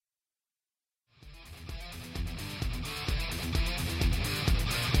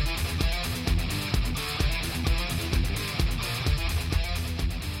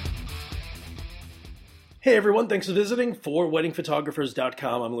Hey everyone, thanks for visiting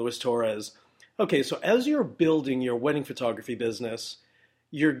forweddingphotographers.com. I'm Luis Torres. Okay, so as you're building your wedding photography business,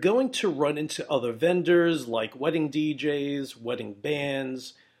 you're going to run into other vendors like wedding DJs, wedding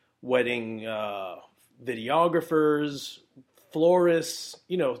bands, wedding videographers, florists,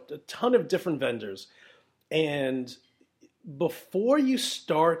 a ton of different vendors. And before you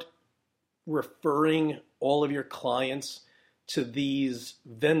start referring all of your clients to these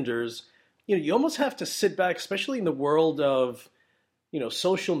vendors, you almost have to sit back, especially in the world of,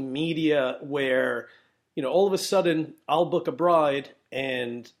 social media where, all of a sudden I'll book a bride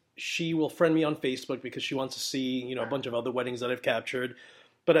and she will friend me on Facebook because she wants to see, a bunch of other weddings that I've captured.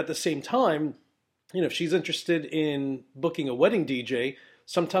 But at the same time, if she's interested in booking a wedding DJ,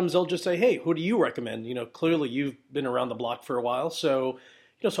 sometimes they'll just say, hey, who do you recommend? Clearly you've been around the block for a while. So,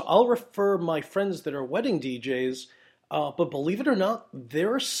 so I'll refer my friends that are wedding DJs. But believe it or not,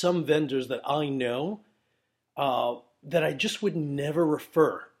 there are some vendors that I know that I just would never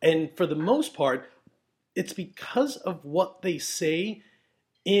refer. And for the most part, it's because of what they say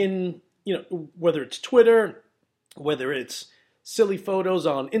in, whether it's Twitter, whether it's silly photos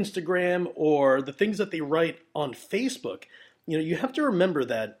on Instagram, or the things that they write on Facebook. You have to remember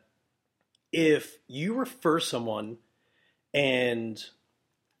that if you refer someone and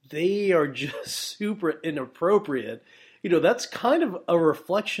they are just super inappropriate, that's kind of a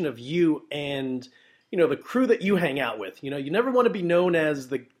reflection of you and, the crew that you hang out with. You never want to be known as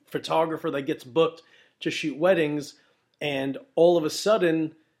the photographer that gets booked to shoot weddings, and all of a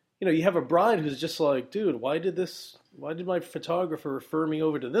sudden, you have a bride who's just like, dude, why did my photographer refer me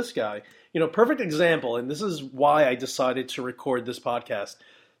over to this guy? Perfect example, and this is why I decided to record this podcast.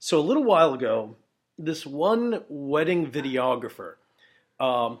 So a little while ago, this one wedding videographer,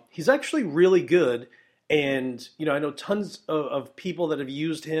 he's actually really good. And, I know tons of people that have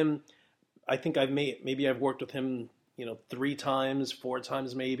used him. I think maybe I've worked with him, 3 times, 4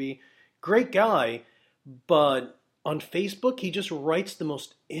 times maybe. Great guy. But on Facebook, he just writes the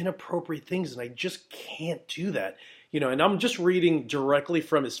most inappropriate things. And I just can't do that. And I'm just reading directly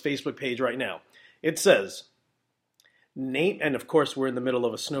from his Facebook page right now. It says, and of course we're in the middle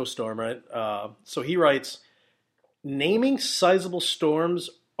of a snowstorm, right? So he writes, naming sizable storms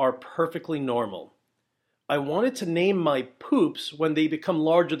are perfectly normal. I wanted to name my poops when they become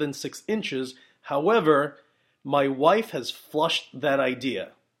larger than 6 inches. However, my wife has flushed that idea.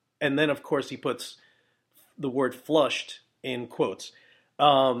 And then, of course, he puts the word flushed in quotes.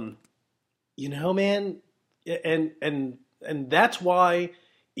 Man, and that's why,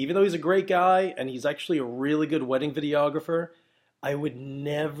 even though he's a great guy and he's actually a really good wedding videographer, I would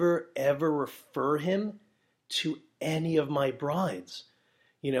never, ever refer him to any of my brides.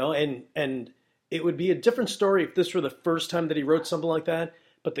 And it would be a different story if this were the first time that he wrote something like that.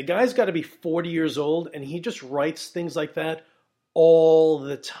 But the guy's got to be 40 years old, and he just writes things like that all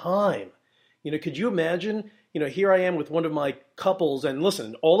the time. Could you imagine? Here I am with one of my couples, and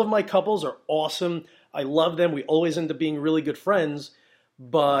listen, all of my couples are awesome. I love them. We always end up being really good friends.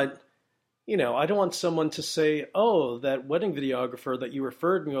 But, I don't want someone to say, oh, that wedding videographer that you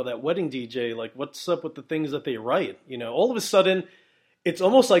referred me, or that wedding DJ, like, what's up with the things that they write? All of a sudden, it's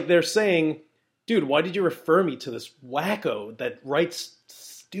almost like they're saying, dude, why did you refer me to this wacko that writes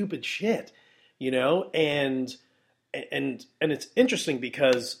stupid shit? And it's interesting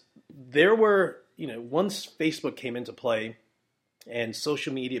because there were, once Facebook came into play and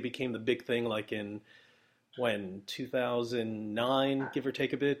social media became the big thing, like in 2009, give or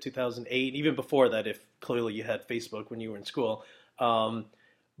take a bit, 2008, even before that, if clearly you had Facebook when you were in school.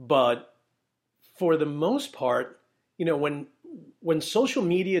 But for the most part, when social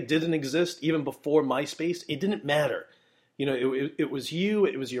media didn't exist, even before MySpace, it didn't matter. It was you,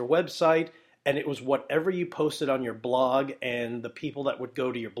 it was your website, and it was whatever you posted on your blog and the people that would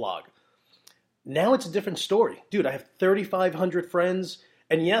go to your blog. Now it's a different story. Dude, I have 3,500 friends,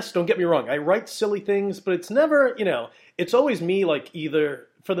 and yes, don't get me wrong, I write silly things, but it's never, it's always me, like, either,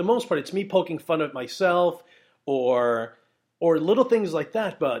 for the most part, it's me poking fun at myself or little things like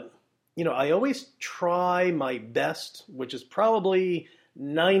that, but I always try my best, which is probably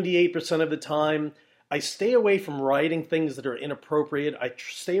 98% of the time. I stay away from writing things that are inappropriate. I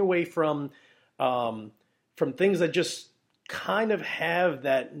stay away from things that just kind of have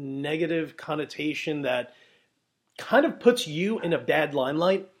that negative connotation that kind of puts you in a bad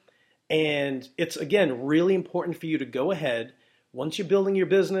limelight. And it's, again, really important for you to go ahead, once you're building your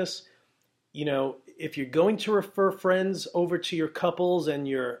business, if you're going to refer friends over to your couples and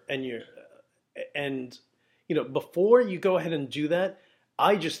before you go ahead and do that,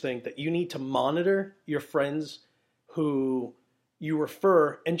 I just think that you need to monitor your friends who you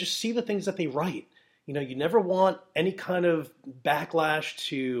refer and just see the things that they write. you never want any kind of backlash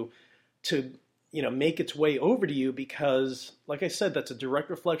to make its way over to you, because like I said, that's a direct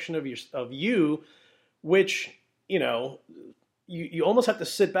reflection of you, which you almost have to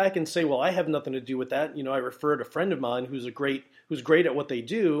sit back and say, well, I have nothing to do with that. I referred a friend of mine who's great at what they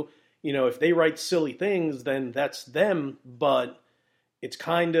do. If they write silly things, then that's them, but it's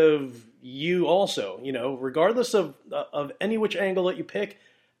kind of you also, regardless of any which angle that you pick.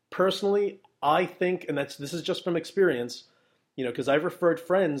 Personally, I think, and this is just from experience, because I've referred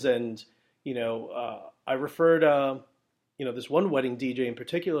friends, and I referred this one wedding DJ in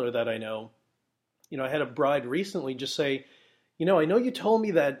particular that I know. I had a bride recently just say, I know you told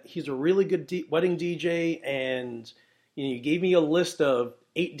me that he's a really good wedding DJ, and you gave me a list of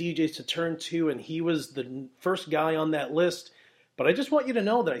 8 DJs to turn to, and he was the first guy on that list. But I just want you to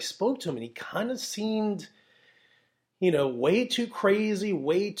know that I spoke to him, and he kind of seemed, way too crazy,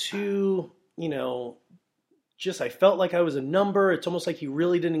 way too, just I felt like I was a number. It's almost like he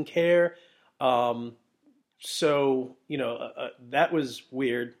really didn't care. So that was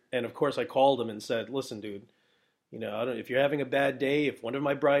weird. And of course, I called him and said, "Listen, dude, if you're having a bad day, if one of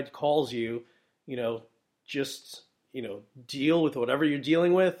my brides calls you, just deal with whatever you're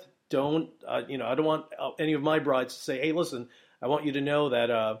dealing with. Don't, I don't want any of my brides to say, hey, listen, I want you to know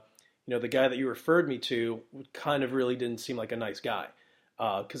that, the guy that you referred me to kind of really didn't seem like a nice guy."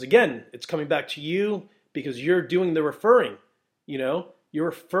 Because again, it's coming back to you because you're doing the referring.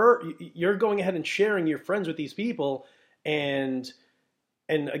 You're going ahead and sharing your friends with these people, and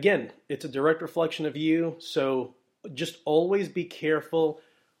again, it's a direct reflection of you. So just always be careful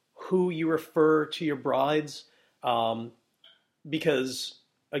who you refer to your brides, because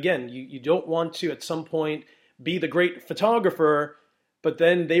again, you don't want to at some point be the great photographer, but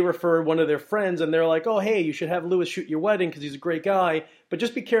then they refer one of their friends and they're like, "Oh, hey, you should have Lewis shoot your wedding because he's a great guy." But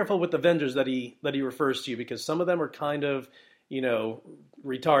just be careful with the vendors that he refers to you, because some of them are kind of,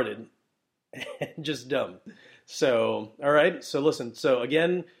 retarded and just dumb. So, all right. So listen, so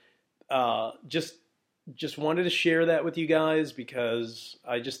again, just wanted to share that with you guys because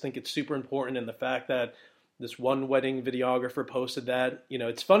I just think it's super important. And the fact that this one wedding videographer posted that,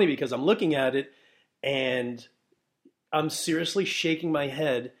 it's funny because I'm looking at it and I'm seriously shaking my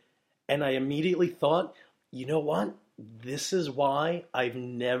head, and I immediately thought, you know what? This is why I've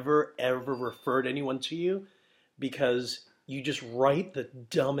never, ever referred anyone to you, because you just write the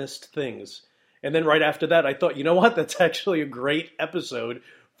dumbest things. And then right after that, I thought, you know what? That's actually a great episode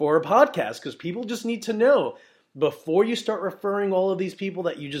for a podcast, because people just need to know before you start referring all of these people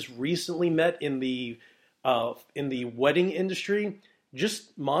that you just recently met in the wedding industry.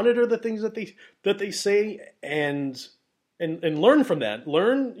 Just monitor the things that they say and learn from that.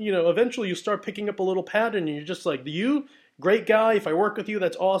 Learn, eventually you start picking up a little pattern, and you're just like, you, great guy. If I work with you,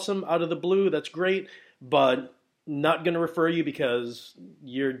 that's awesome. Out of the blue, that's great. But not going to refer you because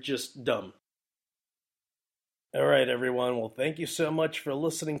you're just dumb. All right, everyone. Well, thank you so much for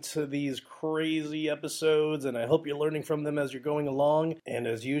listening to these crazy episodes, and I hope you're learning from them as you're going along. And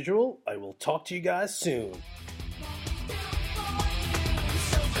as usual, I will talk to you guys soon.